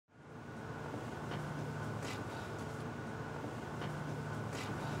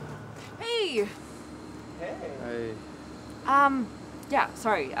Hey! Hey. Yeah,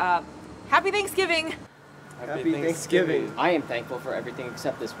 sorry. Happy Thanksgiving! Happy Thanksgiving. I am thankful for everything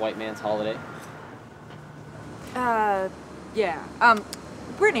except this white man's holiday. Yeah.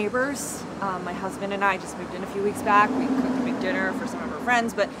 We're neighbors. My husband and I just moved in a few weeks back. We cooked a big dinner for some of our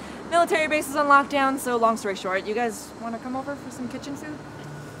friends, but military base is on lockdown, so long story short, you guys want to come over for some kitchen food?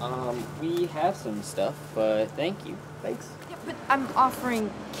 We have some stuff, but thank you. Thanks. Yeah, but I'm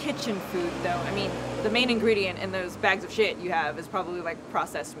offering kitchen food, though. I mean, the main ingredient in those bags of shit you have is probably like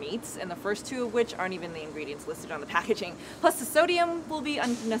processed meats, and the first two of which aren't even the ingredients listed on the packaging. Plus, the sodium will be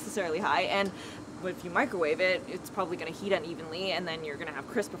unnecessarily high, and if you microwave it, it's probably going to heat unevenly, and then you're going to have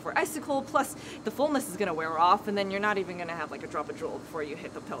crisp before icicle, plus the fullness is going to wear off, and then you're not even going to have like a drop of drool before you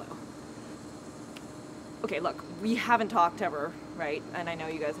hit the pillow. Okay, look, we haven't talked ever, right? And I know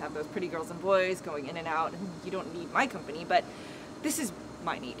you guys have those pretty girls and boys going in and out, and you don't need my company, but this is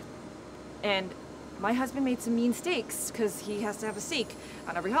my need. And my husband made some mean steaks, because he has to have a steak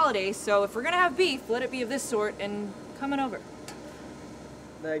on every holiday, so if we're gonna have beef, let it be of this sort, and coming over.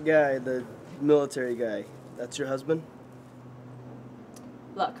 That guy, the military guy, that's your husband?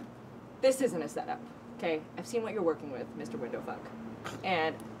 Look, this isn't a setup, okay? I've seen what you're working with, Mr. Windowfuck.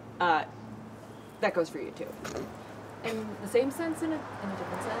 And, that goes for you too. In the same sense, in a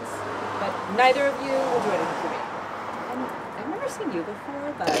different sense. But neither of you will do anything for me. And I've never seen you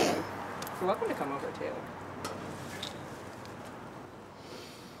before, but you're welcome to come over too.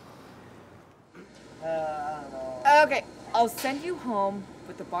 I don't know. Okay, I'll send you home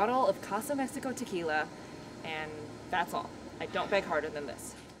with a bottle of Casa Mexico tequila, and that's all. I don't beg harder than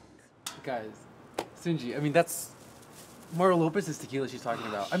this. Guys, Sinji, I mean, that's Mara Lopez's tequila she's talking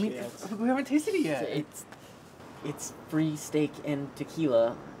about. I mean, Shit. we haven't tasted it yet. It's free steak and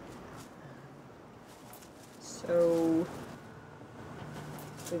tequila. So,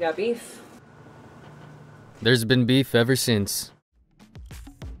 we got beef. There's been beef ever since.